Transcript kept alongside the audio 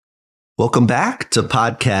Welcome back to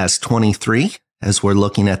podcast 23 as we're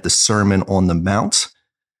looking at the Sermon on the Mount.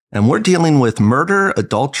 And we're dealing with murder,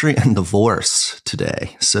 adultery, and divorce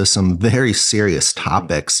today. So some very serious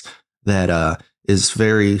topics that is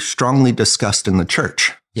very strongly discussed in the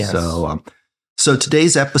church. Yes. So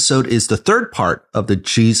today's episode is the third part of the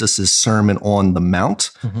Jesus' Sermon on the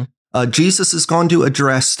Mount. Jesus is going to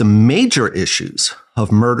address the major issues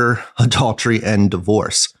of murder, adultery, and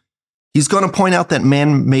divorce. He's going to point out that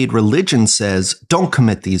man-made religion says, don't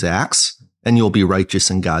commit these acts, and you'll be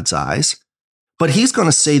righteous in God's eyes. But he's going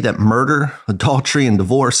to say that murder, adultery, and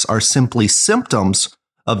divorce are simply symptoms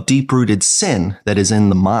of deep-rooted sin that is in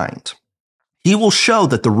the mind. He will show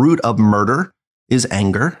that the root of murder is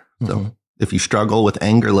anger. So if you struggle with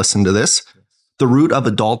anger, listen to this. The root of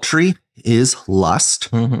adultery is lust,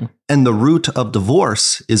 and the root of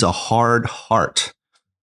divorce is a hard heart.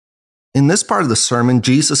 In this part of the sermon,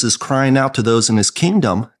 Jesus is crying out to those in his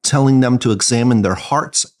kingdom, telling them to examine their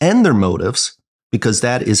hearts and their motives, because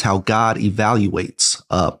that is how God evaluates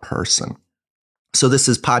a person. So this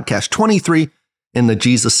is podcast 23 in the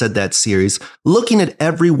Jesus Said That series, looking at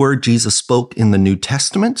every word Jesus spoke in the New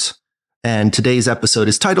Testament. And today's episode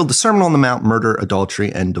is titled The Sermon on the Mount, Murder,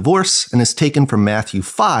 Adultery, and Divorce, and is taken from Matthew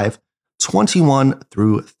 5:21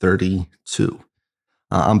 through 32.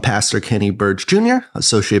 I'm Pastor Kenny Burge Jr.,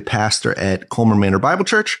 Associate Pastor at Coleman Manor Bible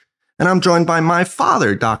Church, and I'm joined by my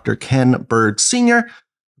father, Dr. Ken Burge Sr.,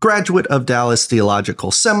 graduate of Dallas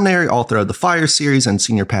Theological Seminary, author of the Fire series, and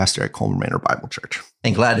Senior Pastor at Coleman Manor Bible Church.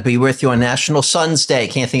 And glad to be with you on National Sons Day.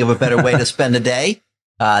 Can't think of a better way to spend a day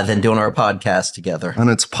than doing our podcast together. And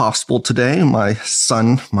it's possible today, my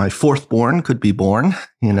son, my fourth born, could be born.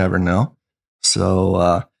 You never know.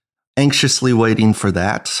 So, anxiously waiting for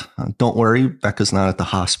that. Don't worry, Becca's not at the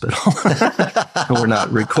hospital. We're not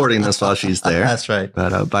recording this while she's there. That's right.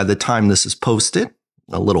 But by the time this is posted,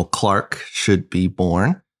 a little Clark should be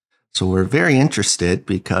born. So we're very interested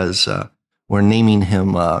because we're naming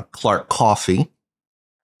him Clark Coffee.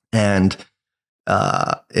 And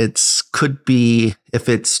could be, if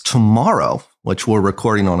it's tomorrow, which we're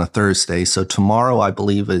recording on a Thursday. So tomorrow, I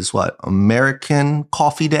believe, is what? American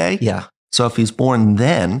Coffee Day? Yeah. So if he's born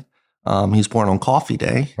then, he's born on Coffee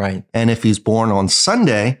Day. Right. And if he's born on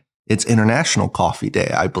Sunday, it's International Coffee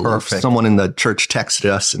Day, I believe. Perfect. Someone in the church texted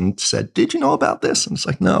us and said, did you know about this? And it's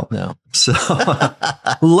like, no. So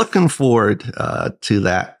looking forward to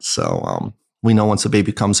that. So we know once a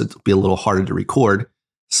baby comes, it'll be a little harder to record.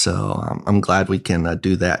 So I'm glad we can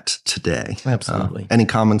do that today. Absolutely. Any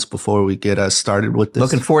comments before we get started with this?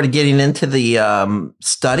 Looking forward to getting into the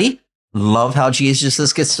study. Love how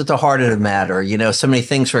Jesus gets to the heart of the matter. You know, so many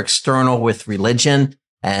things are external with religion,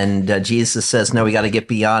 and Jesus says, no, we got to get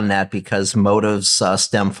beyond that because motives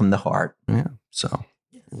stem from the heart. Yeah. So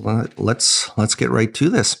let's get right to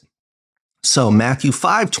this. So Matthew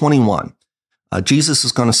 5:21, Jesus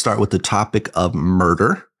is going to start with the topic of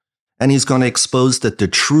murder, and he's going to expose that the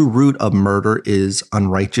true root of murder is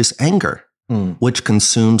unrighteous anger, which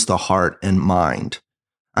consumes the heart and mind.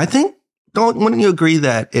 I think, wouldn't you agree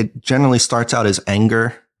that it generally starts out as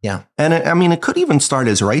anger? Yeah. And it could even start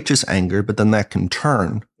as righteous anger, but then that can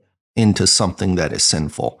turn into something that is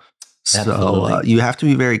sinful. Absolutely. So you have to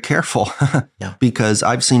be very careful because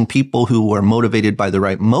I've seen people who were motivated by the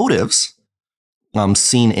right motives,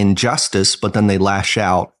 seen injustice, but then they lash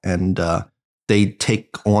out and they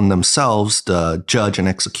take on themselves the judge and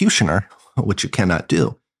executioner, which you cannot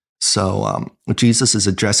do. So Jesus is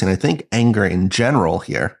addressing, I think, anger in general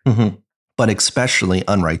here. But especially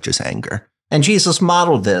unrighteous anger. And Jesus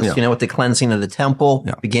modeled this, with the cleansing of the temple,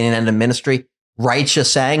 beginning and end of ministry,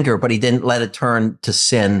 righteous anger, but he didn't let it turn to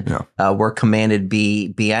sin. We're commanded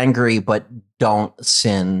be angry, but don't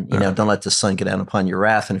sin. Don't let the sun get down upon your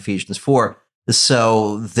wrath in Ephesians 4.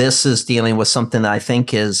 So this is dealing with something that I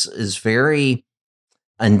think is very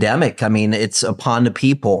endemic. I mean, it's upon the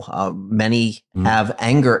people. Many have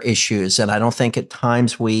anger issues, and I don't think at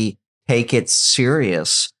times we take it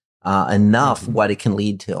serious enough what it can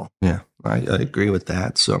lead to. Yeah, I agree with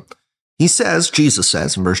that. So Jesus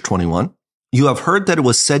says in verse 21, you have heard that it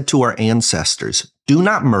was said to our ancestors, do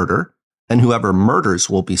not murder, and whoever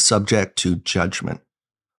murders will be subject to judgment.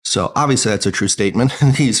 So obviously that's a true statement.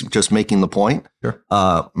 He's just making the point. Sure.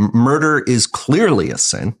 Murder is clearly a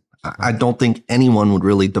sin. I don't think anyone would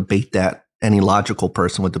really debate that. Any logical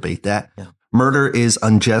person would debate that. Yeah. Murder is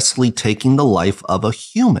unjustly taking the life of a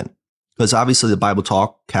human. Because obviously the Bible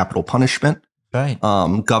talk capital punishment. Right.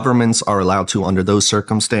 Governments are allowed to under those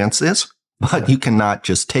circumstances, but you cannot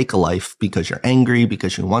just take a life because you're angry,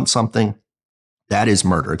 because you want something. That is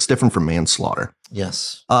murder. It's different from manslaughter.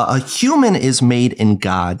 Yes. A human is made in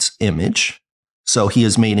God's image. So he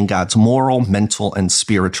is made in God's moral, mental, and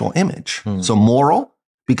spiritual image. So moral,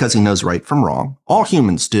 because he knows right from wrong. All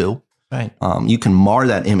humans do. Right. You can mar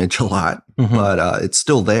that image a lot, but it's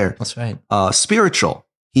still there. That's right. Spiritual,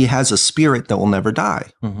 he has a spirit that will never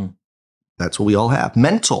die. That's what we all have.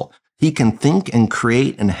 Mental, he can think and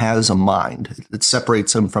create and has a mind. It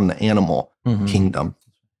separates him from the animal kingdom.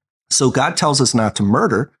 So God tells us not to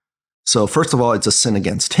murder. So first of all, it's a sin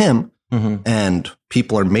against him. And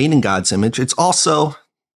people are made in God's image. It's also,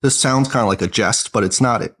 this sounds kind of like a jest, but it's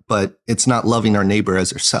not it. But it's not loving our neighbor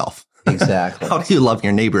as yourself. Exactly. How do you love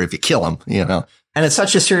your neighbor if you kill him? You know. And it's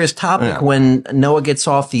such a serious topic. When Noah gets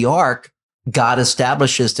off the ark, God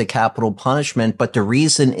establishes the capital punishment, but the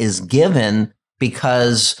reason is given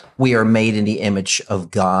because we are made in the image of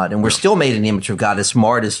God, and we're still made in the image of God, as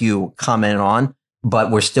smart as you comment on, but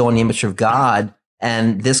we're still in the image of God.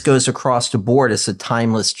 And this goes across the board. It's a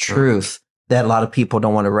timeless truth that a lot of people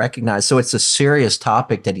don't want to recognize. So it's a serious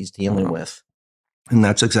topic that he's dealing with. And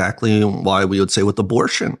that's exactly why we would say with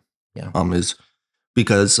abortion, is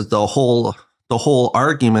because the whole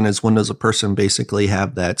argument is, when does a person basically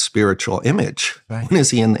have that spiritual image? Right. When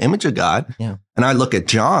is he in the image of God? Yeah. And I look at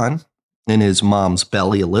John in his mom's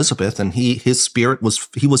belly, Elizabeth, and his spirit was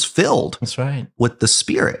filled. That's right. With the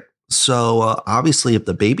Spirit. So obviously, if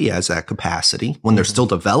the baby has that capacity when they're still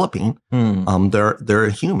developing, they're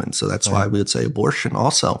a human. So that's why we would say abortion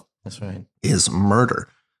also is murder.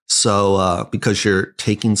 So because you're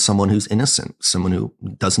taking someone who's innocent, someone who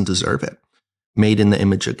doesn't deserve it, made in the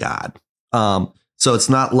image of God. So it's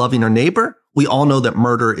not loving our neighbor. We all know that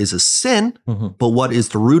murder is a sin, but what is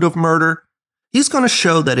the root of murder? He's going to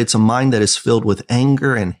show that it's a mind that is filled with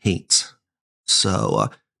anger and hate. So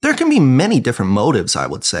there can be many different motives, I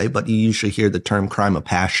would say, but you usually hear the term crime of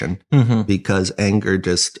passion because anger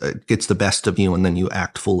just gets the best of you and then you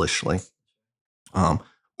act foolishly. But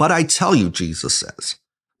I tell you, Jesus says.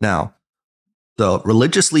 Now, the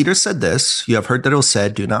religious leader said this. You have heard that it was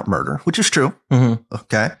said, do not murder, which is true.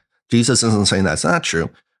 Okay. Jesus isn't saying that's not true,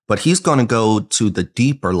 but he's going to go to the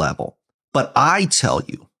deeper level. But I tell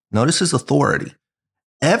you, notice his authority.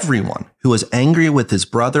 Everyone who is angry with his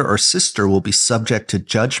brother or sister will be subject to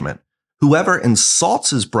judgment. Whoever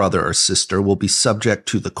insults his brother or sister will be subject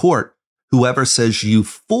to the court. Whoever says you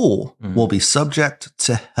fool will be subject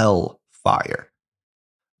to hell fire.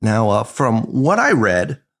 Now, from what I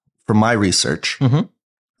read from my research,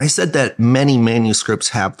 I said that many manuscripts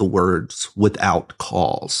have the words without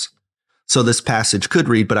cause. So this passage could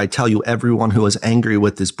read, but I tell you, everyone who is angry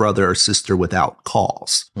with his brother or sister without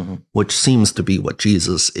cause, which seems to be what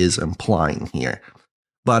Jesus is implying here.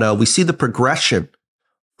 But we see the progression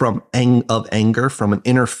of anger from an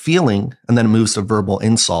inner feeling, and then it moves to verbal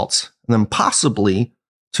insults, and then possibly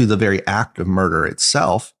to the very act of murder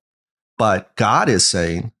itself. But God is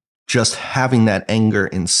saying just having that anger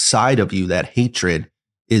inside of you, that hatred,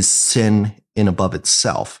 is sin in above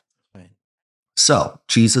itself. Right. So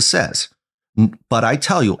Jesus says, but I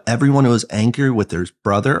tell you, everyone who is angry with their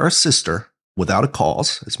brother or sister without a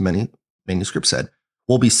cause, as many manuscripts said,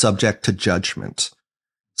 will be subject to judgment.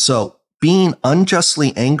 So being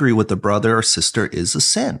unjustly angry with a brother or sister is a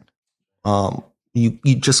sin.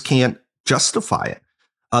 You just can't justify it.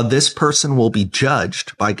 This person will be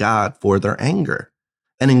judged by God for their anger.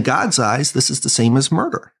 And in God's eyes, this is the same as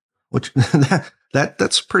murder, which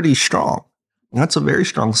that's pretty strong. That's a very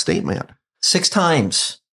strong statement. 6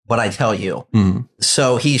 times. What I tell you.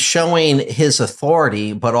 So he's showing his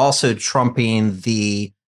authority, but also trumping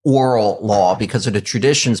the oral law because of the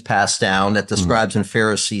traditions passed down that the scribes and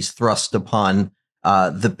Pharisees thrust upon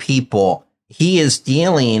the people. He is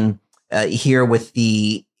dealing here with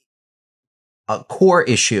the core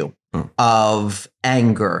issue of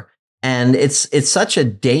anger. And it's such a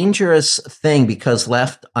dangerous thing because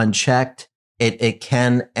left unchecked, it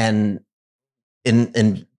can, and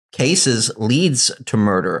in cases, leads to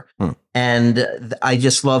murder. And I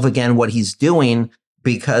just love, again, what he's doing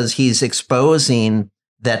because he's exposing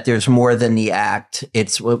that there's more than the act.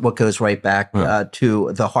 It's what goes right back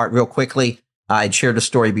to the heart. Real quickly, I'd shared a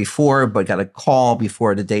story before, but got a call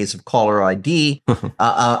before the days of caller ID.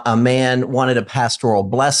 A man wanted a pastoral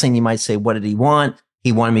blessing. You might say, what did he want?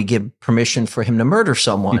 He wanted me to give permission for him to murder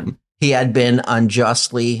someone. He had been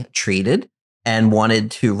unjustly treated and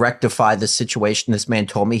wanted to rectify the situation. This man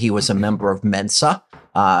told me he was a member of Mensa,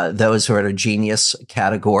 those who are in a genius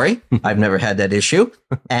category. I've never had that issue.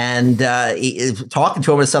 And talking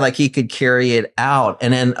to him, it sounded like he could carry it out.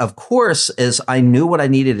 And then, of course, as I knew what I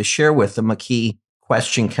needed to share with him, a key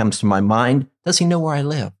question comes to my mind. Does he know where I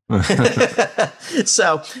live?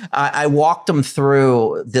 So I walked him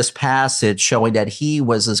through this passage showing that he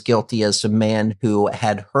was as guilty as the man who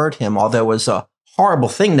had hurt him, although it was a horrible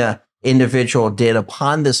thing the individual did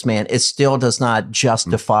upon this man, it still does not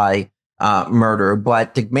justify murder.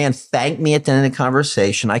 But the man thanked me at the end of the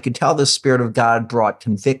conversation. I could tell the Spirit of God brought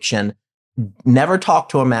conviction. Never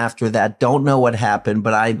talked to him after that. Don't know what happened,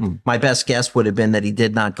 but my best guess would have been that he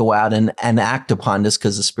did not go out and act upon this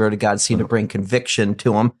because the Spirit of God seemed to bring conviction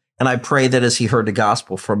to him. And I pray that as he heard the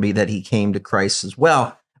gospel from me, that he came to Christ as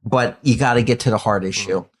well. But you got to get to the heart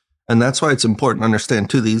issue. And that's why it's important to understand,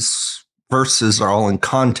 too, these verses are all in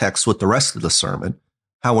context with the rest of the sermon,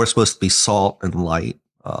 how we're supposed to be salt and light,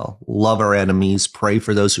 love our enemies, pray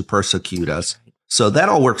for those who persecute us. So that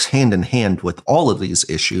all works hand in hand with all of these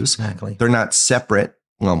issues. Exactly. They're not separate.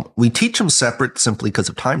 We teach them separate simply because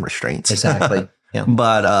of time restraints. Exactly. Yeah.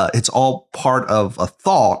 But it's all part of a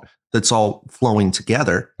thought that's all flowing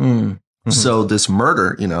together. Mm-hmm. So this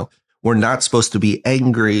murder, we're not supposed to be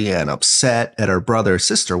angry and upset at our brother or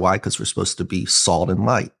sister. Why? Because we're supposed to be salt and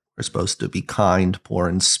light. We're supposed to be kind, poor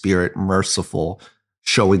in spirit, merciful,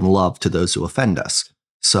 showing love to those who offend us.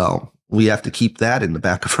 So we have to keep that in the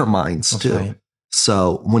back of our minds too. Right.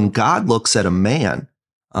 So when God looks at a man,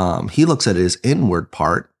 he looks at his inward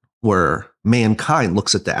part, where mankind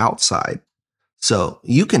looks at the outside. So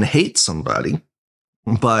you can hate somebody,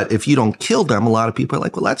 but if you don't kill them, a lot of people are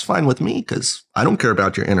like, well, that's fine with me because I don't care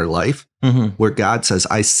about your inner life. Mm-hmm. Where God says,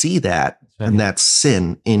 I see that, and that's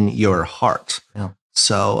sin in your heart. Yeah.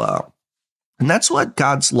 So, and that's what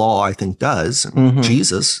God's law, I think, does. Mm-hmm.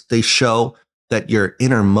 Jesus, they show that your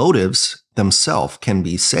inner motives themselves can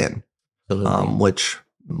be sin. Which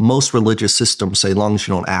most religious systems say, as long as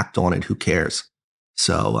you don't act on it, who cares?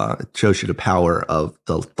 So it shows you the power of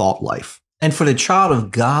the thought life. And for the child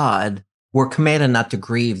of God, we're commanded not to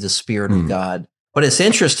grieve the Spirit of God. But it's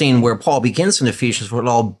interesting where Paul begins in Ephesians, with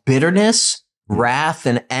all bitterness, wrath,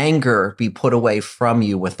 and anger be put away from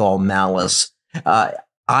you with all malice.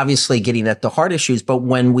 Obviously getting at the heart issues, but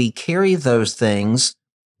when we carry those things,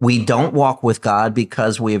 we don't walk with God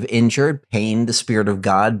because we have injured, pained the Spirit of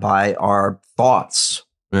God by our thoughts.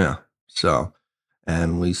 Yeah. So,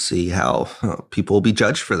 and we see how people will be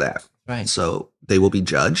judged for that. Right. So they will be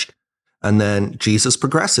judged. And then Jesus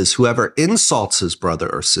progresses. Whoever insults his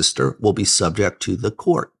brother or sister will be subject to the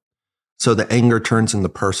court. So the anger turns into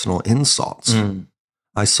personal insults.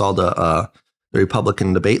 I saw the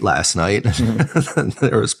Republican debate last night.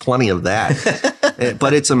 There was plenty of that.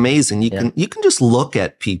 But it's amazing. You can just look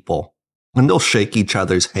at people and they'll shake each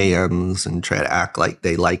other's hands and try to act like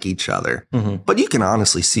they like each other. Mm-hmm. But you can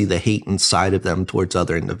honestly see the hate inside of them towards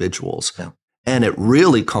other individuals. Yeah. And it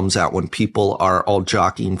really comes out when people are all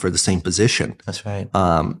jockeying for the same position. That's right.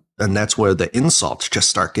 And that's where the insults just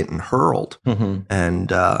start getting hurled. Mm-hmm. And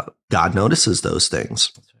God notices those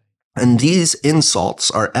things. And these insults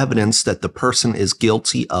are evidence that the person is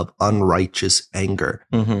guilty of unrighteous anger.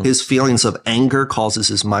 Mm-hmm. His feelings of anger causes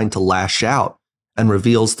his mind to lash out and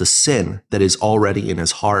reveals the sin that is already in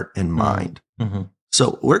his heart and mind. Mm-hmm.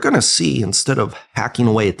 So we're going to see, instead of hacking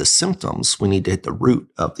away at the symptoms, we need to hit the root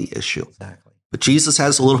of the issue. Exactly. But Jesus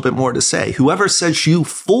has a little bit more to say. Whoever says you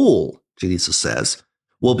fool, Jesus says,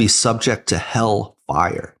 will be subject to hell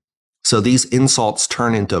fire. So these insults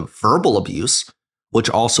turn into verbal abuse, which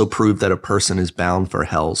also prove that a person is bound for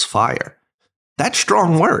hell's fire. That's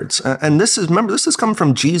strong words. And this is coming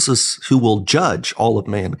from Jesus, who will judge all of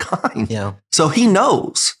mankind. Yeah. So he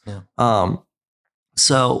knows. Yeah.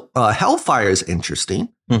 So hellfire is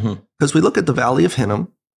interesting because we look at the Valley of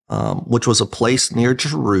Hinnom, which was a place near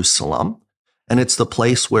Jerusalem, and it's the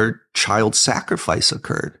place where child sacrifice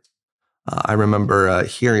occurred. I remember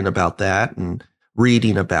hearing about that and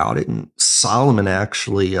reading about it, and Solomon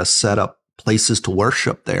actually set up places to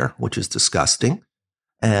worship there, which is disgusting.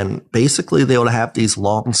 And basically they would have these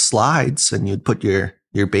long slides and you'd put your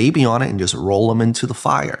baby on it and just roll them into the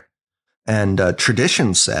fire. And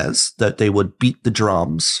tradition says that they would beat the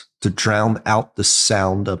drums to drown out the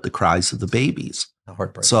sound of the cries of the babies.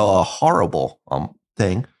 So a horrible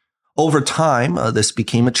thing. Over time, this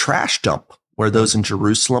became a trash dump where those in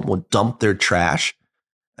Jerusalem would dump their trash.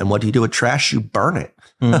 And what do you do with trash? You burn it.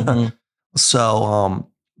 Mm-hmm. So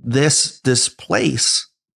this place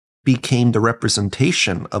became the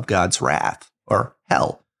representation of God's wrath, or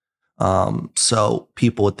hell. So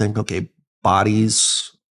people would think, okay,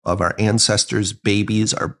 bodies of our ancestors,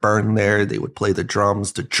 babies are burned there. They would play the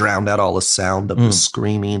drums to drown out all the sound of the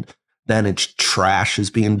screaming. Then it's trash is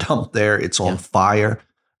being dumped there. It's on fire.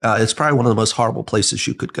 It's probably one of the most horrible places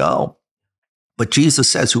you could go. But Jesus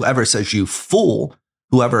says, whoever says you fool,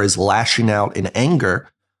 whoever is lashing out in anger,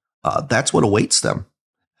 that's what awaits them.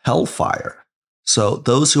 Hellfire. So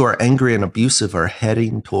those who are angry and abusive are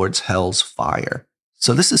heading towards hell's fire.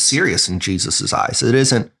 So this is serious in Jesus's eyes. It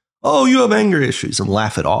isn't, oh, you have anger issues, and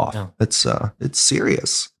laugh it off. Yeah. It's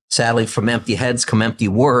serious. Sadly, from empty heads come empty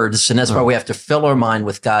words. And that's why we have to fill our mind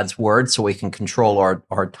with God's word so we can control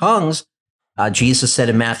our tongues. Jesus said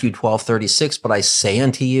in Matthew 12:36, but I say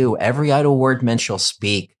unto you, every idle word men shall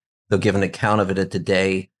speak, they'll give an account of it at the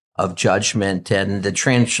day of judgment. And the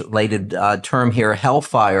translated term here,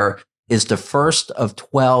 hellfire, is the first of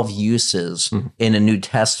 12 uses in the New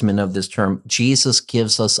Testament of this term. Jesus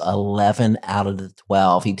gives us 11 out of the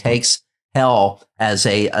 12. He takes hell as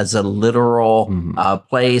a literal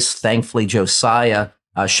place. Thankfully, Josiah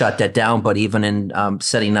shut that down. But even in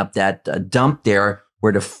setting up that dump there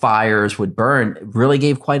where the fires would burn, really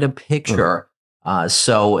gave quite a picture.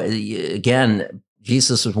 So again,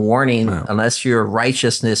 Jesus is warning, unless your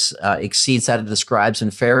righteousness exceeds that of the scribes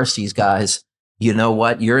and Pharisees, guys, you know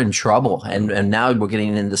what? You're in trouble. And now we're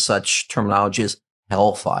getting into such terminology as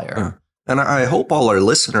hellfire. And I hope all our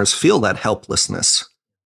listeners feel that helplessness,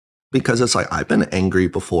 because it's like, I've been angry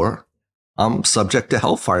before. I'm subject to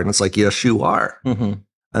hellfire. And it's like, yes, you are. And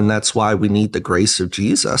that's why we need the grace of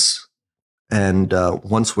Jesus. And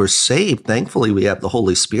once we're saved, thankfully, we have the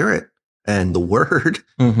Holy Spirit and the Word,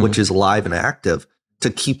 which is alive and active, to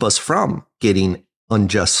keep us from getting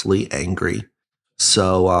unjustly angry.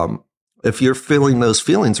 So if you're feeling those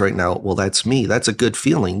feelings right now, well, that's me. That's a good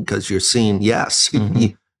feeling, because you're seeing, yes,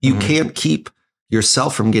 you can't keep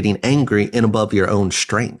yourself from getting angry in above your own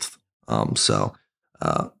strength. So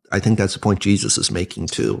I think that's the point Jesus is making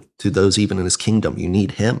to those even in his kingdom. You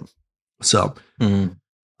need him. So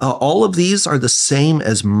all of these are the same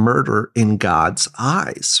as murder in God's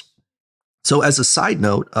eyes. So as a side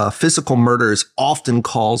note, physical murder is often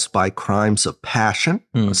caused by crimes of passion.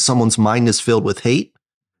 Someone's mind is filled with hate,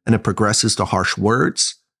 and it progresses to harsh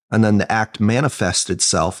words. And then the act manifests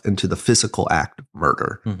itself into the physical act of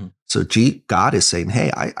murder. So God is saying,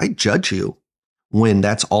 hey, I judge you when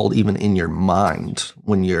that's all even in your mind,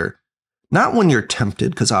 not when you're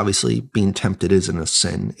tempted, because obviously being tempted isn't a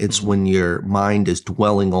sin. It's when your mind is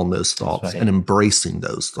dwelling on those thoughts and embracing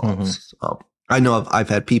those thoughts. I know I've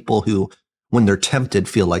had people who, when they're tempted,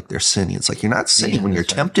 feel like they're sinning. It's like, you're not sinning when you're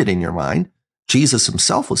tempted in your mind. Jesus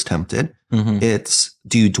himself was tempted. It's,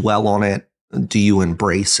 do you dwell on it? Do you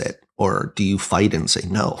embrace it? Or do you fight and say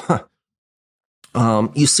no?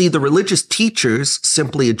 You see, the religious teachers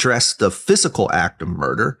simply addressed the physical act of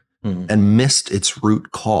murder and missed its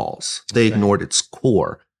root cause. They ignored its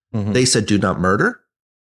core. They said, do not murder,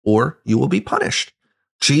 or you will be punished.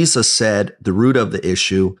 Jesus said the root of the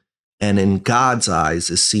issue, and in God's eyes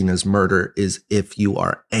is seen as murder, is if you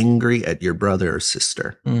are angry at your brother or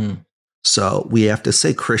sister. So we have to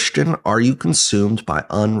say, Christian, are you consumed by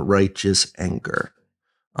unrighteous anger?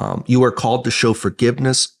 You are called to show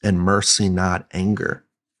forgiveness and mercy, not anger.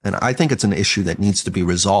 And I think it's an issue that needs to be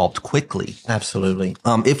resolved quickly. Absolutely.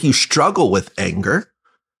 If you struggle with anger,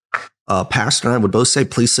 pastor and I would both say,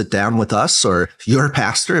 please sit down with us, or your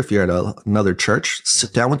pastor, if you're at another church,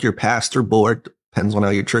 sit down with your pastor board, depends on how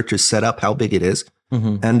your church is set up, how big it is,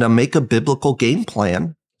 and make a biblical game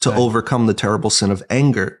plan to overcome the terrible sin of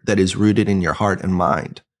anger that is rooted in your heart and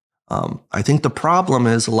mind. I think the problem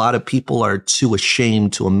is a lot of people are too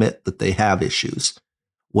ashamed to admit that they have issues,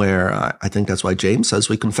 where I think that's why James says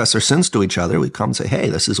we confess our sins to each other. We come and say, hey,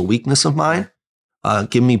 this is a weakness of mine.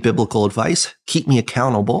 Give me biblical advice. Keep me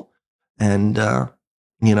accountable. And,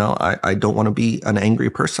 I don't want to be an angry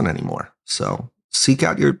person anymore. So seek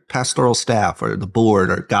out your pastoral staff or the board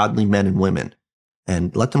or godly men and women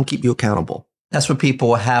and let them keep you accountable. That's what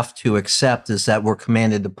people have to accept, is that we're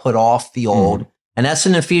commanded to put off the old. And that's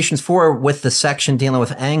in Ephesians 4 with the section dealing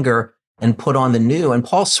with anger, and put on the new. And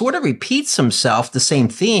Paul sort of repeats himself, the same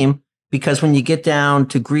theme, because when you get down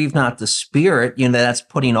to grieve not the spirit, that's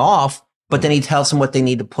putting off, but then he tells them what they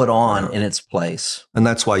need to put on in its place. And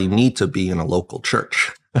that's why you need to be in a local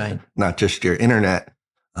church, not just your internet,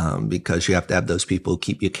 because you have to have those people who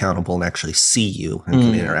keep you accountable and actually see you and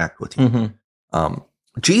can interact with you.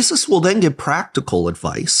 Jesus will then give practical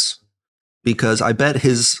advice, because I bet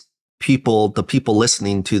the people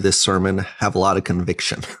listening to this sermon have a lot of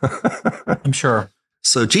conviction. I'm sure.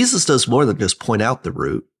 So Jesus does more than just point out the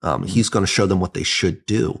root. He's going to show them what they should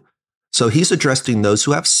do. So he's addressing those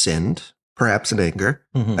who have sinned, perhaps in anger,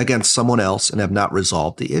 against someone else and have not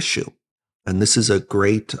resolved the issue. And this is a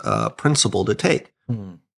great principle to take.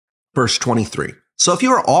 Verse 23. So if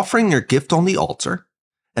you are offering your gift on the altar,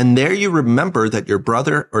 and there you remember that your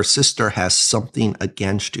brother or sister has something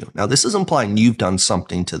against you. Now, this is implying you've done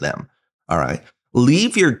something to them. All right.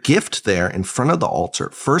 Leave your gift there in front of the altar.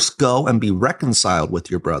 First go and be reconciled with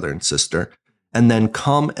your brother and sister, and then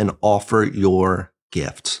come and offer your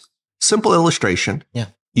gift. Simple illustration.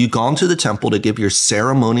 You've gone to the temple to give your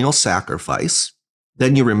ceremonial sacrifice.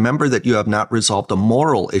 Then you remember that you have not resolved a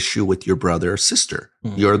moral issue with your brother or sister.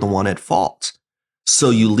 You're the one at fault. So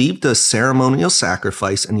you leave the ceremonial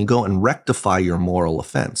sacrifice and you go and rectify your moral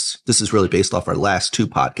offense. This is really based off our last 2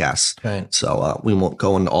 podcasts. Right. So we won't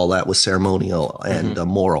go into all that with ceremonial and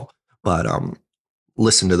moral, but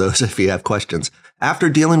listen to those if you have questions. After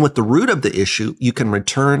dealing with the root of the issue, you can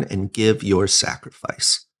return and give your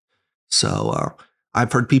sacrifice. So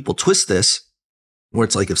I've heard people twist this where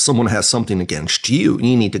it's like if someone has something against you,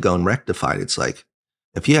 you need to go and rectify it. It's like,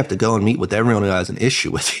 if you have to go and meet with everyone who has an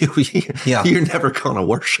issue with you, you're never going to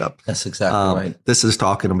worship. That's exactly right. This is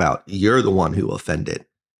talking about you're the one who offended.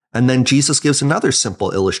 And then Jesus gives another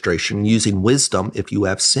simple illustration using wisdom if you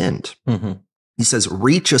have sinned. He says,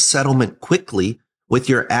 reach a settlement quickly with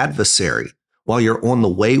your adversary while you're on the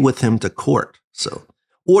way with him to court.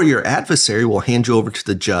 Or your adversary will hand you over to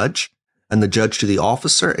the judge and the judge to the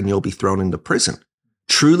officer, and you'll be thrown into prison.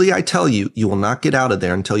 Truly, I tell you, you will not get out of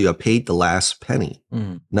there until you have paid the last penny.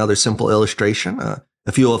 Another simple illustration.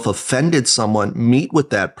 If you have offended someone, meet with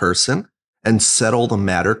that person and settle the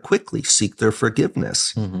matter quickly. Seek their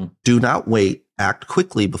forgiveness. Do not wait. Act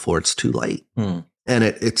quickly before it's too late. And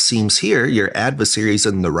it seems here your adversary is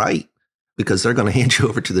in the right because they're going to hand you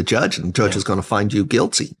over to the judge and the judge is going to find you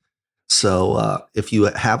guilty. So if you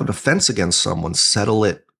have an offense against someone, settle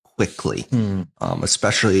it quickly,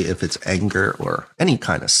 especially if it's anger or any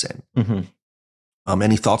kind of sin.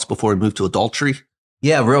 Any thoughts before we move to adultery?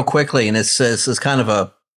 Yeah, real quickly. And it's kind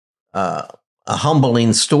of a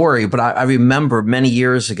humbling story, but I remember many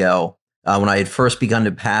years ago when I had first begun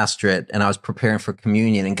to pastorate and I was preparing for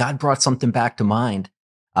communion, and God brought something back to mind.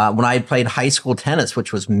 When I had played high school tennis,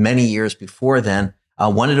 which was many years before then,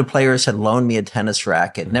 one of the players had loaned me a tennis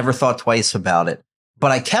racket, never thought twice about it,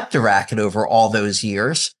 but I kept the racket over all those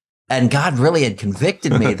years. And God really had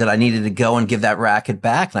convicted me that I needed to go and give that racket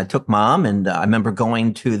back. And I took Mom, and I remember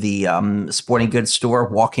going to the sporting goods store,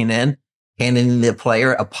 walking in, handing the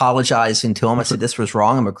player, apologizing to him. I said, this was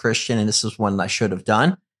wrong. I'm a Christian, and this is what I should have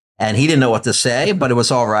done. And he didn't know what to say, but it was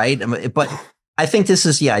all right. But I think this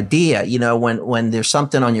is the idea, when there's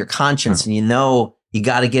something on your conscience and you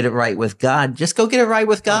got to get it right with God, just go get it right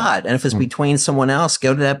with God. And if it's between someone else,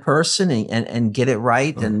 go to that person and get it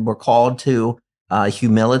right. And we're called to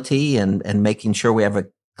humility and making sure we have a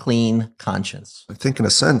clean conscience. I think in a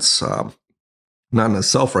sense, not in a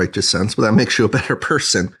self-righteous sense, but that makes you a better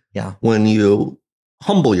person. Yeah. When you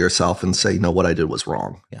humble yourself and say, no, what I did was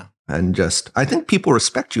wrong. Yeah. And I think people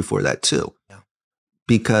respect you for that too. Yeah.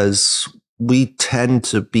 Because we tend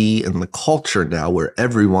to be in the culture now where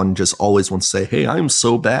everyone just always wants to say, hey, I'm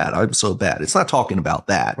so bad. I'm so bad. It's not talking about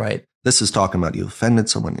that. Right. This is talking about you offended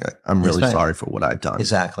someone. I'm really sorry for what I've done.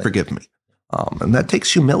 Exactly. Forgive me. And that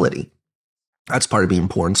takes humility. That's part of being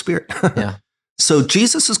poor in spirit. Yeah. So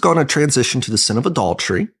Jesus is going to transition to the sin of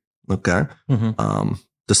adultery. Okay.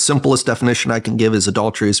 The simplest definition I can give is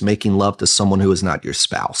adultery is making love to someone who is not your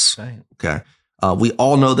spouse. Right. Okay. We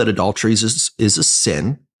all know that adultery is a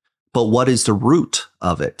sin, but what is the root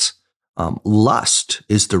of it? Lust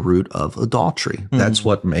is the root of adultery. That's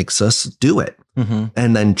what makes us do it.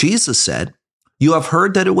 And then Jesus said, you have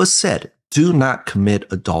heard that it was said, do not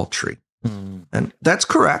commit adultery. And that's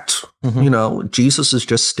correct. Jesus is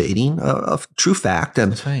just stating a true fact.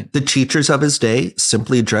 And the teachers of his day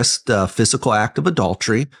simply addressed the physical act of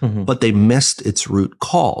adultery, but they missed its root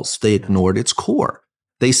cause. They ignored its core.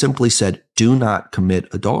 They simply said, do not commit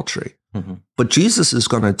adultery. But Jesus is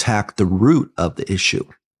going to attack the root of the issue.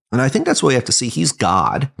 And I think that's what we have to see. He's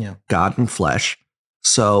God, God in flesh.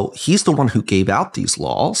 So he's the one who gave out these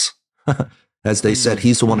laws. As they said,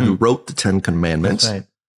 he's the one who wrote the 10 Commandments. That's right.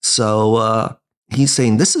 So he's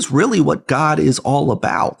saying this is really what God is all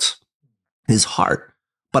about, his heart.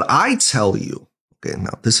 But I tell you, okay,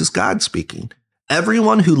 now this is God speaking,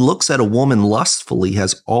 everyone who looks at a woman lustfully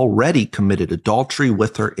has already committed adultery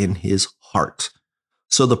with her in his heart.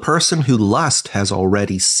 So the person who lusts has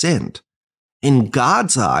already sinned. In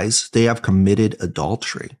God's eyes, they have committed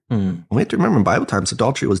adultery. We have to remember in Bible times,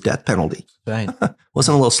 adultery was death penalty. Right.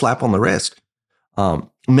 Wasn't a little slap on the wrist.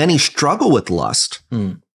 Many struggle with lust,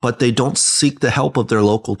 but they don't seek the help of their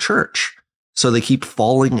local church. So they keep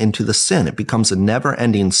falling into the sin. It becomes a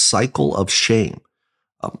never-ending cycle of shame.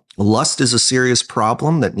 Lust is a serious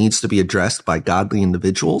problem that needs to be addressed by godly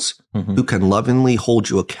individuals who can lovingly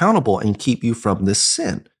hold you accountable and keep you from this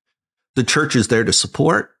sin. The church is there to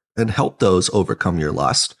support and help those overcome your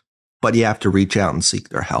lust, but you have to reach out and seek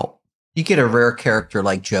their help. You get a rare character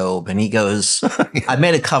like Job, and he goes, I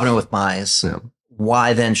made a covenant with my eyes. Yeah.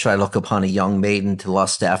 Why then should I look upon a young maiden to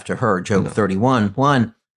lust after her? Job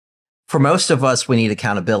 31:1. for most of us, we need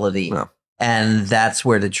accountability. Yeah. And that's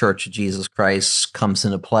where the Church of Jesus Christ comes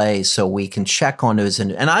into play. So we can check on those.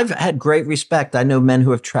 And I've had great respect. I know men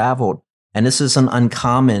who have traveled, and this isn't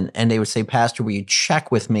uncommon. And they would say, Pastor, will you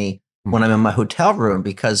check with me when I'm in my hotel room?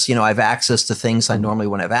 Because, I have access to things I normally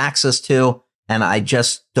wouldn't have access to, and I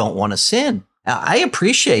just don't want to sin. I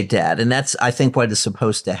appreciate that. And that's, I think, what is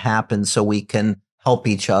supposed to happen so we can help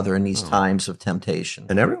each other in these times of temptation.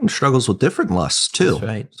 And everyone struggles with different lusts too. That's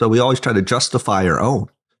right. So we always try to justify our own.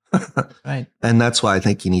 Right. And that's why I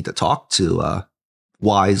think you need to talk to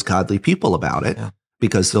wise, godly people about it,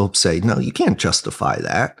 because they'll say, no, you can't justify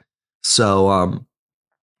that. So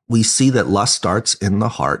we see that lust starts in the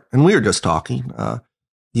heart. And we were just talking,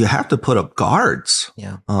 you have to put up guards.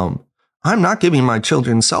 Yeah. I'm not giving my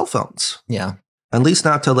children cell phones. Yeah. At least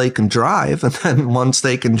not till they can drive. And then once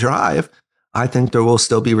they can drive, I think there will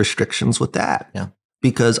still be restrictions with that. Yeah.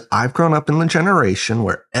 Because I've grown up in the generation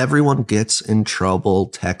where everyone gets in trouble,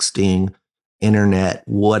 texting, internet,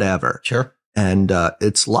 whatever. Sure. And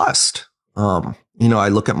it's lust. I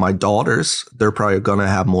look at my daughters, they're probably going to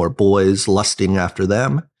have more boys lusting after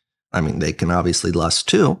them. I mean, they can obviously lust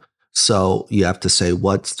too. So you have to say,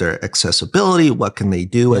 what's their accessibility? What can they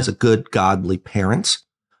do as a good, godly parents?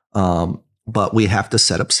 But we have to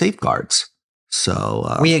set up safeguards.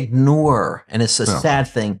 So we ignore, and it's a sad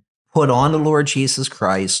thing, put on the Lord Jesus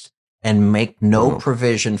Christ and make no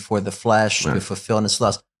provision for the flesh to fulfill its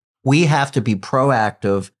lust. We have to be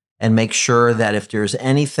proactive and make sure that if there's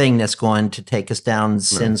anything that's going to take us down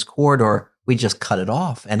sin's corridor, we just cut it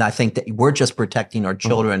off. And I think that we're just protecting our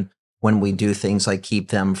children when we do things like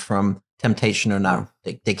keep them from temptation or not,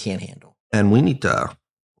 they can't handle. And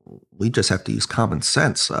we just have to use common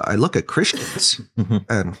sense. I look at Christians,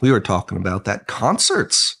 and we were talking about that,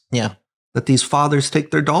 concerts that these fathers take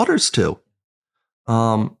their daughters to.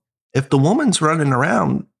 If the woman's running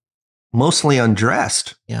around mostly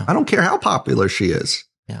undressed, I don't care how popular she is.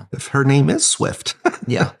 If her name is Swift,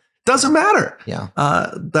 doesn't matter.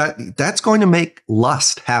 That's going to make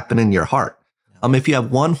lust happen in your heart. If you have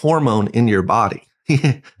one hormone in your body,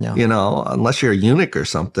 unless you're a eunuch or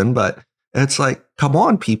something, but it's like, come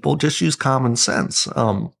on, people, just use common sense.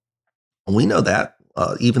 We know that.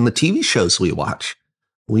 Even the TV shows we watch.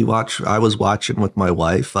 I was watching with my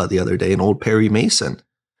wife the other day an old Perry Mason,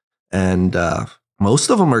 and most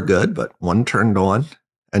of them are good, but one turned on,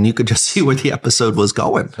 and you could just see where the episode was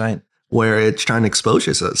going, where it's trying to expose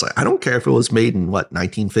you. So it's like, I don't care if it was made in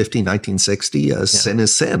 1950, 1960, sin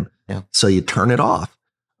is sin. So you turn it off.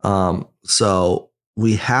 So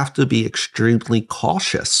we have to be extremely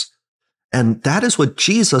cautious. And that is what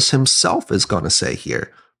Jesus himself is going to say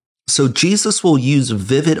here. So Jesus will use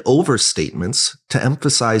vivid overstatements to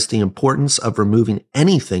emphasize the importance of removing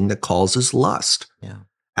anything that causes lust.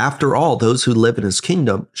 After all, those who live in his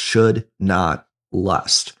kingdom should not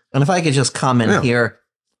lust. And if I could just comment here,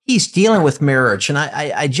 he's dealing with marriage. And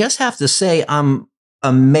I just have to say, I'm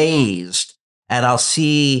amazed at I'll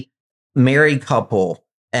see married couple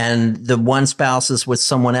and the one spouse is with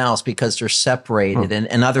someone else because they're separated.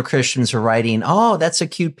 And other Christians are writing, oh, that's a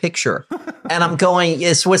cute picture. And I'm going,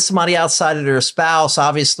 it's with somebody outside of their spouse,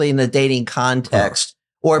 obviously in the dating context,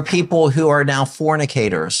 or people who are now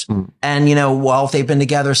fornicators. And, while they've been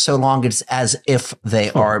together so long, it's as if they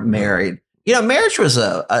are married. Marriage was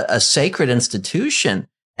a sacred institution.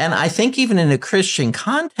 And I think even in a Christian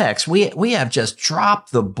context, we have just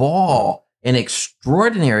dropped the ball in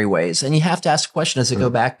extraordinary ways. And you have to ask the question, does it go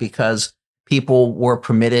back because people were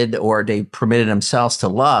permitted or they permitted themselves to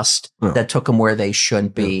lust that took them where they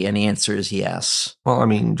shouldn't be? And the answer is yes. Well, I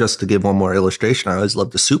mean, just to give one more illustration, I always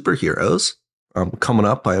loved the superheroes. Coming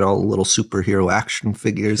up, I had all the little superhero action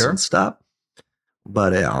figures and stuff.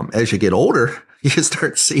 But as you get older, you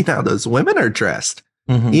start seeing how those women are dressed,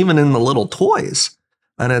 even in the little toys.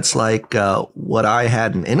 And it's like what I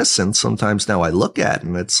had in innocence, sometimes now I look at,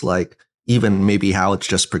 and it's like, even maybe how it's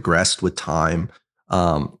just progressed with time.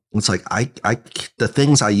 It's like the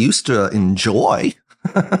things I used to enjoy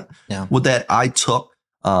with that I took,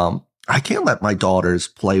 I can't let my daughters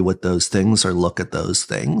play with those things or look at those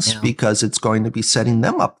things because it's going to be setting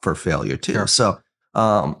them up for failure too. So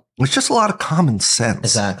it's just a lot of common sense.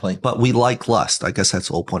 Exactly. But we like lust. I guess that's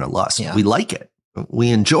the whole point of lust. We like it.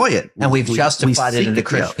 We enjoy it. And we've justified it in the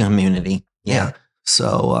Christian community.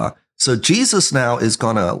 So Jesus now is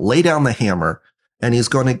going to lay down the hammer, and he's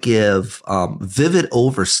going to give vivid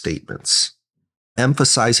overstatements,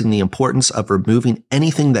 emphasizing the importance of removing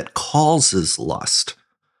anything that causes lust.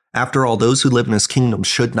 After all, those who live in his kingdom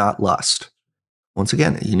should not lust. Once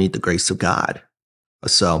again, you need the grace of God.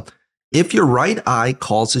 So if your right eye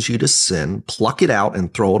causes you to sin, pluck it out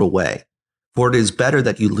and throw it away. For it is better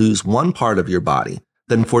that you lose one part of your body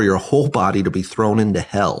than for your whole body to be thrown into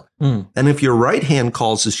hell. And if your right hand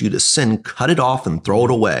causes you to sin, cut it off and throw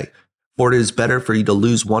it away. For it is better for you to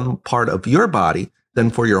lose one part of your body than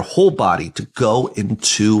for your whole body to go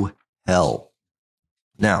into hell.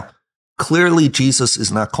 Now, clearly, Jesus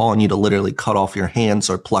is not calling you to literally cut off your hands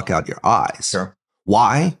or pluck out your eyes. Sure.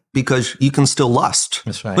 Why? Because you can still lust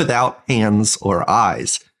without hands or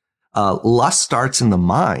eyes. Lust starts in the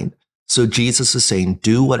mind. So Jesus is saying,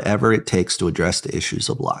 do whatever it takes to address the issues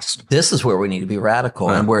of lust. This is where we need to be radical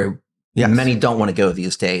and where many don't want to go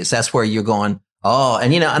these days. That's where you're going,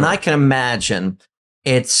 and I can imagine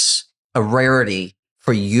it's a rarity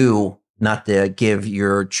for you not to give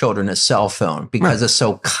your children a cell phone because it's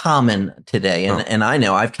so common today. And I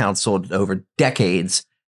know I've counseled over decades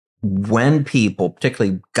when people,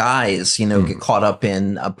 particularly guys, get caught up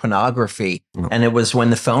in pornography. And it was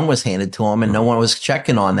when the phone was handed to them and no one was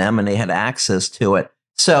checking on them and they had access to it.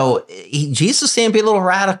 So Jesus is saying be a little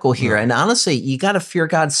radical here. And honestly, you got to fear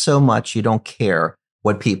God so much you don't care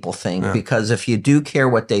what people think. Because if you do care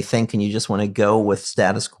what they think and you just want to go with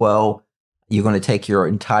status quo, you're going to take your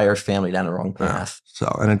entire family down the wrong path.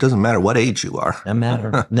 And it doesn't matter what age you are. Doesn't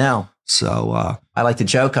matter. No. So I like to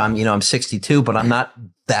joke. I'm 62, but I'm not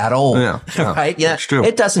that old. Right? Yeah. It's true.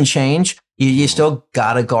 It doesn't change. You still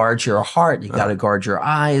got to guard your heart. You got to guard your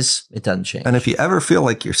eyes. It doesn't change. And if you ever feel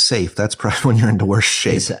like you're safe, that's probably when you're in the worst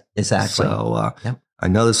shape. Exactly. So I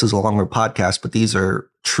know this is a longer podcast, but these are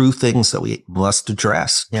true things that we must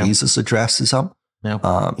address. Jesus addresses them.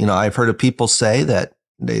 I've heard of people say that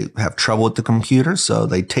they have trouble with the computer, so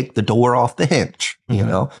they take the door off the hinge,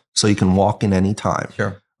 so you can walk in any time.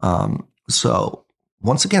 Sure. So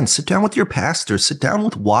once again, sit down with your pastor, sit down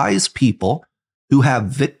with wise people who have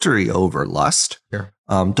victory over lust. Sure.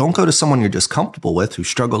 Don't go to someone you're just comfortable with who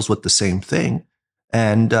struggles with the same thing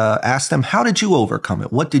and ask them, how did you overcome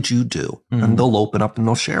it? What did you do? And they'll open up and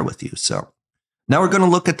they'll share with you. So now we're going to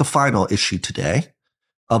look at the final issue today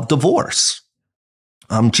of divorce.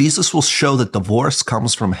 Jesus will show that divorce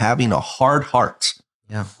comes from having a hard heart,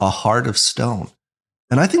 a heart of stone.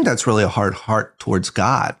 And I think that's really a hard heart towards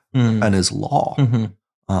God and his law.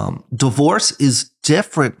 Divorce is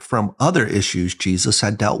different from other issues Jesus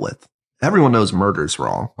had dealt with. Everyone knows murder's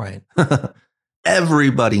wrong. Right.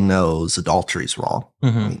 Everybody knows adultery is wrong.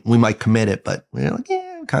 I mean, we might commit it, but we're like,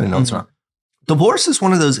 kind of know it's wrong. Divorce is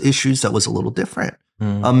one of those issues that was a little different.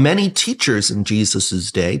 Many teachers in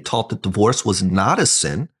Jesus's day taught that divorce was not a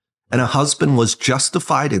sin, and a husband was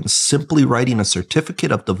justified in simply writing a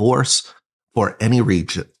certificate of divorce for any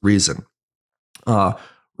reason.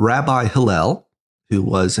 Rabbi Hillel, who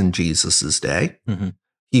was in Jesus's day,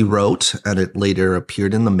 he wrote, and it later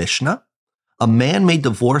appeared in the Mishnah, a man may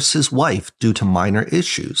divorce his wife due to minor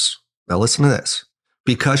issues. Now listen to this.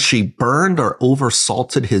 Because she burned or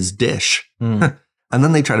oversalted his dish. And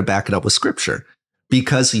then they try to back it up with scripture.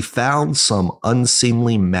 Because he found some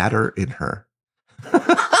unseemly matter in her.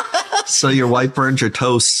 So your wife burned your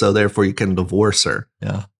toast, so therefore you can divorce her.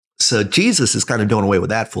 Yeah. So Jesus is kind of doing away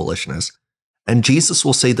with that foolishness. And Jesus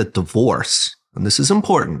will say that divorce, and this is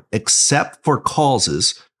important, except for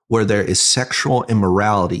causes where there is sexual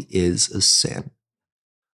immorality, is a sin.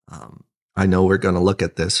 I know we're going to look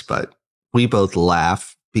at this, but we both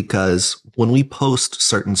laugh because when we post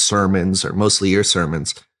certain sermons, or mostly your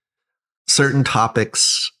sermons, certain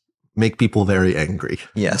topics make people very angry.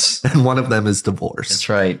 Yes. And one of them is divorce. That's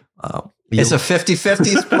right. It's a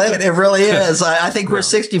 50-50 split. It really is. I think we're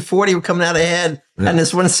 60-40. We're coming out ahead. And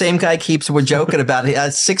this one same guy we're joking about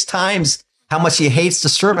it 6 times how much he hates the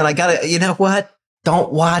sermon. I got to, you know what?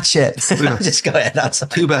 Don't watch it. Just go ahead.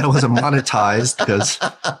 Too bad it wasn't monetized because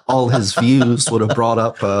all his views would have brought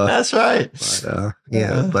up. That's right.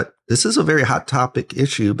 But, but this is a very hot topic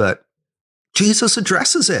issue, but Jesus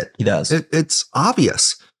addresses it. He does. It's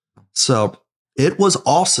obvious. So it was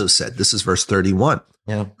also said, this is verse 31.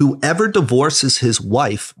 Whoever divorces his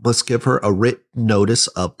wife must give her a written notice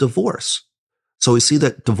of divorce. So we see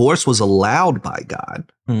that divorce was allowed by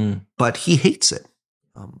God, but he hates it.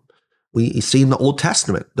 We see in the Old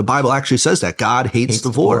Testament, the Bible actually says that God hates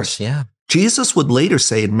divorce. Yeah. Jesus would later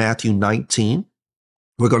say in Matthew 19,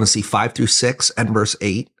 we're going to see 5-6 and verse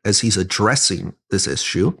 8 as he's addressing this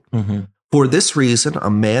issue. For this reason, a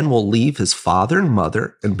man will leave his father and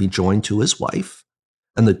mother and be joined to his wife,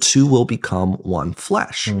 and the two will become one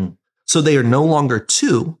flesh. So they are no longer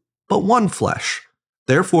two, but one flesh.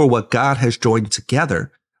 Therefore, what God has joined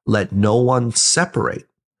together, let no one separate.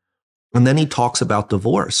 And then he talks about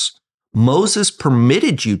divorce. Moses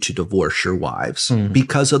permitted you to divorce your wives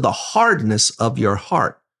because of the hardness of your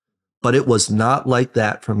heart, but it was not like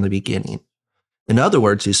that from the beginning. In other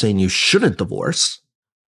words, he's saying you shouldn't divorce,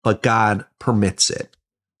 but God permits it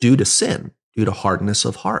due to sin, due to hardness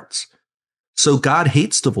of hearts. So God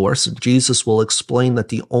hates divorce, and Jesus will explain that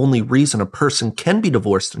the only reason a person can be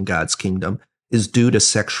divorced in God's kingdom is due to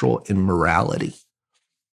sexual immorality.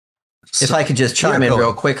 If I could just chime in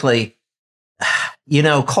real quickly,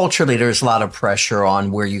 culturally, there's a lot of pressure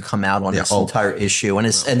on where you come out on this entire issue, and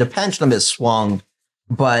the pendulum is swung.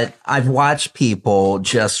 But I've watched people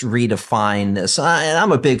just redefine this, and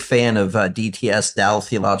I'm a big fan of DTS, Dallas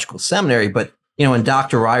Theological Seminary. But when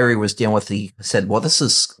Dr. Ryrie was dealing with, he said, "Well, this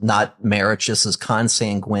is not marriage; this is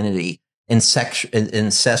consanguinity in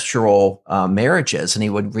incestual marriages," and he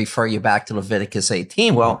would refer you back to Leviticus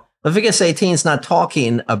 18. Well, Leviticus 18 is not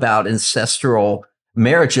talking about ancestral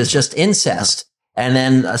marriages, just incest. And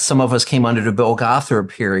then some of us came under the Bill Gothard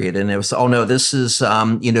period, and it was, oh no, this is,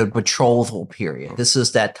 betrothal period. This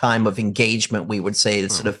is that time of engagement, we would say.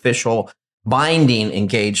 It's an official binding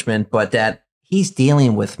engagement, but that he's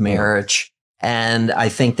dealing with marriage. And I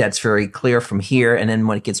think that's very clear from here. And then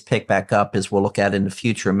when it gets picked back up, as we'll look at in the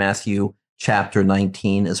future, Matthew chapter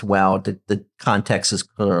 19 as well, the context is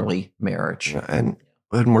clearly marriage. And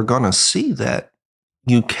we're going to see that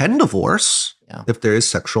you can divorce if there is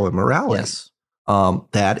sexual immorality. Yes.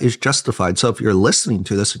 That is justified. So if you're listening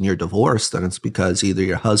to this and you're divorced, then it's because either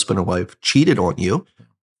your husband or wife cheated on you,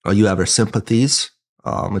 or you have her sympathies.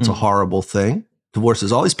 It's a horrible thing. Divorce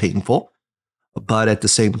is always painful, but at the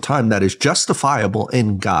same time, that is justifiable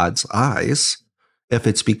in God's eyes if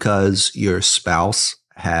it's because your spouse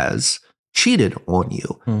has cheated on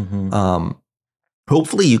you.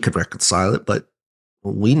 Hopefully you can reconcile it, but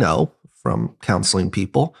we know from counseling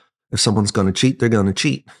people, if someone's going to cheat, they're going to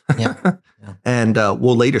cheat. And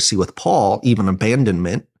we'll later see with Paul, even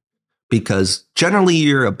abandonment, because generally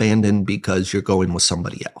you're abandoned because you're going with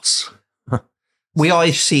somebody else. We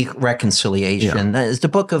always seek reconciliation. As the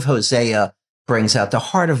book of Hosea brings out, the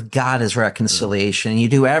heart of God is reconciliation. You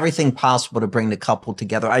do everything possible to bring the couple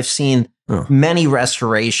together. I've seen many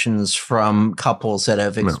restorations from couples that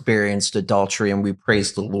have experienced adultery, and we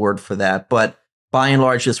praise the Lord for that. But by and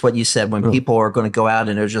large, just what you said, when people are going to go out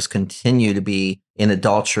and they'll just continue to be in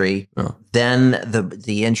adultery, then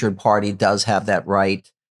the injured party does have that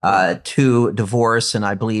right to divorce. And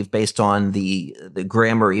I believe based on the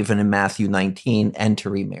grammar, even in Matthew 19, and to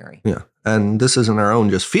remarry. Yeah. And this isn't our own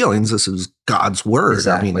just feelings. This is God's word.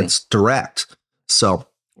 Exactly. I mean, it's direct. So,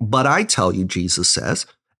 but I tell you, Jesus says,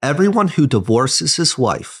 everyone who divorces his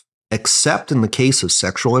wife, except in the case of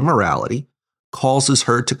sexual immorality, causes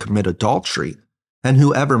her to commit adultery. And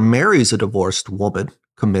whoever marries a divorced woman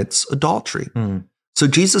commits adultery. So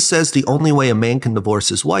Jesus says the only way a man can divorce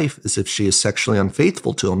his wife is if she is sexually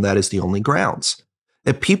unfaithful to him. That is the only grounds.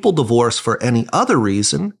 If people divorce for any other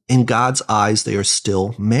reason, in God's eyes, they are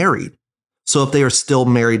still married. So if they are still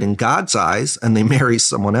married in God's eyes and they marry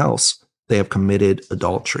someone else, they have committed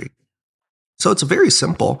adultery. So it's very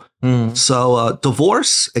simple. So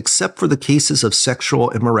divorce, except for the cases of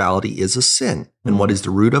sexual immorality, is a sin. And what is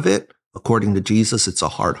the root of it? According to Jesus, it's a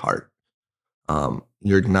hard heart.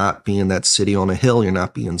 You're not being that city on a hill. You're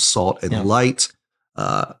not being salt and light.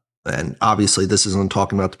 And obviously, this isn't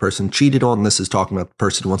talking about the person cheated on. This is talking about the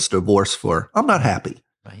person who wants to divorce for, I'm not happy.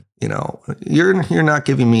 Right. You're not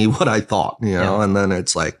giving me what I thought, and then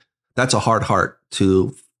it's like, that's a hard heart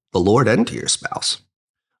to the Lord and to your spouse.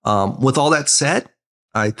 With all that said,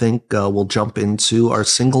 I think we'll jump into our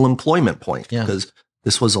single employment point because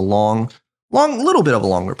this was a little bit of a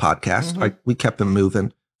longer podcast. We kept them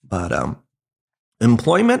moving, but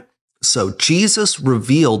employment. So Jesus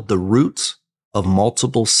revealed the roots of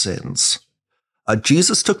multiple sins.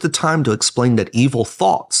 Jesus took the time to explain that evil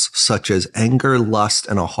thoughts, such as anger, lust,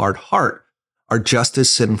 and a hard heart, are just as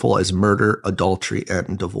sinful as murder, adultery,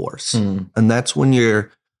 and divorce. And that's when you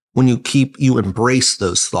embrace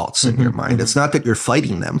those thoughts in your mind. It's not that you're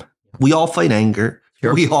fighting them. We all fight anger.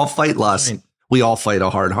 We all fight lust. We all fight a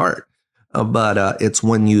hard heart. But it's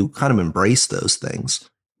when you kind of embrace those things.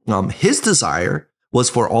 His desire was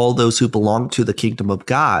for all those who belong to the kingdom of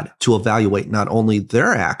God to evaluate not only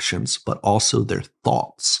their actions, but also their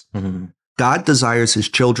thoughts. God desires his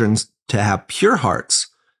children to have pure hearts.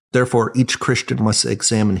 Therefore, each Christian must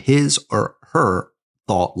examine his or her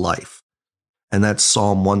thought life. And that's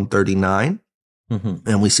Psalm 139.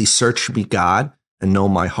 And we see, search me, God, and know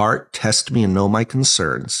my heart. Test me and know my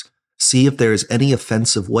concerns. See if there is any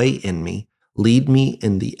offensive way in me. Lead me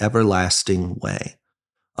in the everlasting way.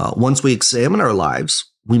 Once we examine our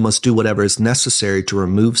lives, we must do whatever is necessary to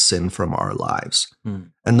remove sin from our lives.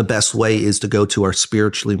 And the best way is to go to our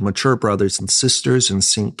spiritually mature brothers and sisters and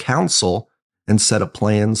seek counsel and set up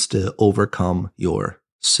plans to overcome your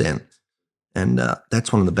sin. And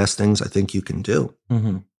that's one of the best things I think you can do.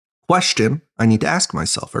 Mm-hmm. Question I need to ask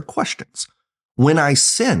myself are questions. When I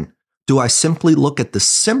sin, do I simply look at the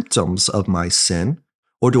symptoms of my sin,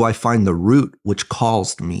 or do I find the root which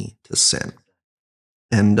caused me to sin?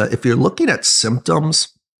 And if you're looking at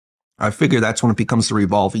symptoms, I figure that's when it becomes the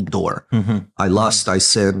revolving door. Mm-hmm. I lust, I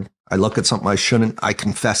sin, I look at something I shouldn't, I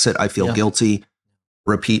confess it, I feel guilty,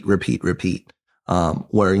 repeat.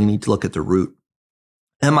 Where you need to look at the root.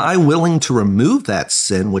 Am I willing to remove that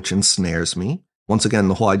sin which ensnares me? Once again,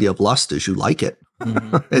 the whole idea of lust is you like it.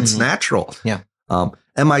 Mm-hmm. It's natural. Yeah.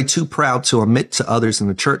 Am I too proud to admit to others in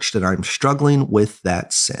the church that I'm struggling with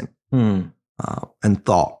that sin? And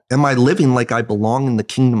thought, am I living like I belong in the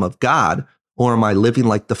kingdom of God, or am I living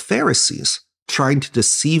like the Pharisees, trying to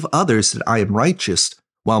deceive others that I am righteous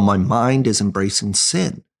while my mind is embracing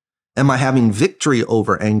sin? Am I having victory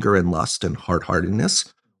over anger and lust and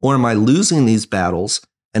hard-heartedness, or am I losing these battles,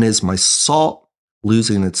 and is my salt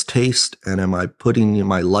losing its taste, and am I putting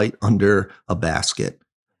my light under a basket?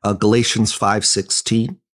 Galatians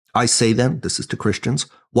 5:16, I say then, this is to Christians,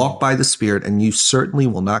 walk by the Spirit, and you certainly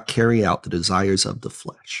will not carry out the desires of the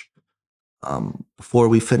flesh. Before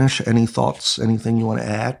we finish, any thoughts, anything you want to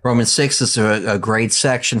add? Romans 6 is a great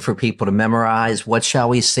section for people to memorize. What shall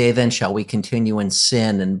we say then? Shall we continue in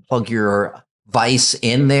sin? And plug your vice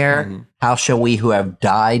in there. Mm-hmm. How shall we who have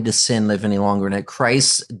died to sin live any longer? And at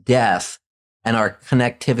Christ's death and our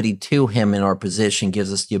connectivity to him in our position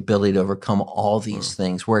gives us the ability to overcome all these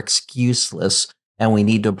things. We're excuseless, and we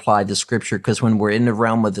need to apply the scripture, because when we're in the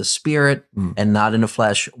realm of the Spirit and not in the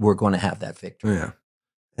flesh, we're going to have that victory. Yeah.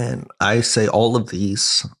 And I say all of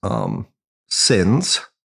these sins,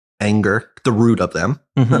 anger, the root of them,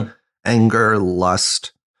 anger,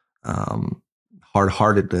 lust,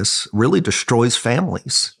 hard-heartedness, really destroys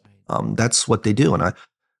families. That's what they do. And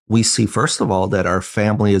we see, first of all, that our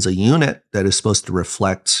family is a unit that is supposed to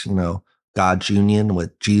reflect, God's union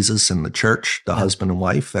with Jesus and the church, the husband and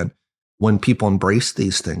wife. And when people embrace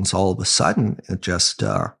these things, all of a sudden, it just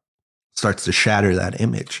starts to shatter that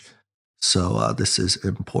image. So this is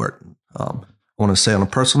important. I want to say on a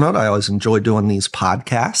personal note, I always enjoy doing these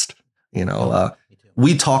podcasts.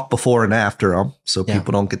 We talk before and after them, so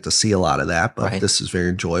people don't get to see a lot of that, but this is very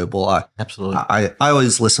enjoyable. Absolutely. I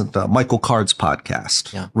always listen to Michael Card's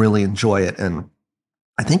podcast. Yeah. Really enjoy it. And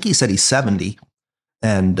I think he said he's 70,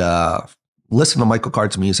 and listen to Michael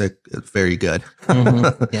Card's music. It's very good.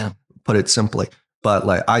 Yeah. Put it simply.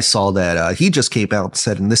 But I saw that he just came out and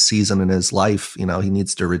said in this season in his life, he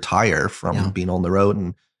needs to retire from being on the road.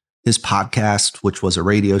 And his podcast, which was a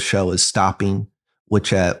radio show, is stopping,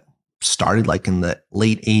 which started in the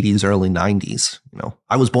late 80s, early 90s.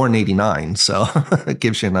 I was born in 89, so it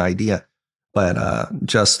gives you an idea. But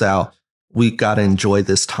just how we got to enjoy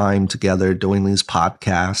this time together doing these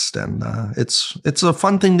podcasts. And it's a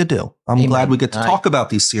fun thing to do. I'm glad we get to talk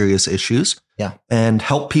about these serious issues and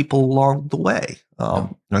help people along the way.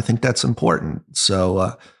 I think that's important.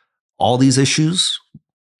 So all these issues,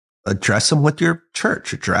 address them with your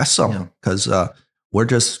church, address them, because we're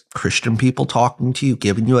just Christian people talking to you,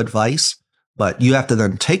 giving you advice, but you have to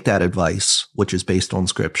then take that advice, which is based on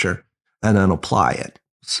scripture, and then apply it.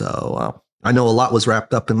 So I know a lot was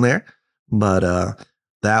wrapped up in there, but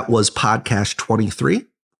that was podcast 23,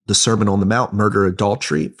 the Sermon on the Mount, Murder,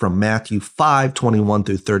 Adultery, from Matthew 5:21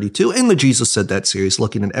 through 32, in the Jesus Said That series,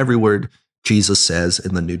 looking at every word Jesus says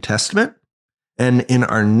in the New Testament. And in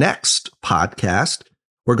our next podcast,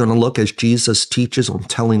 we're going to look as Jesus teaches on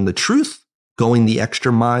telling the truth, going the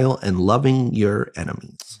extra mile, and loving your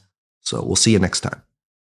enemies. So we'll see you next time.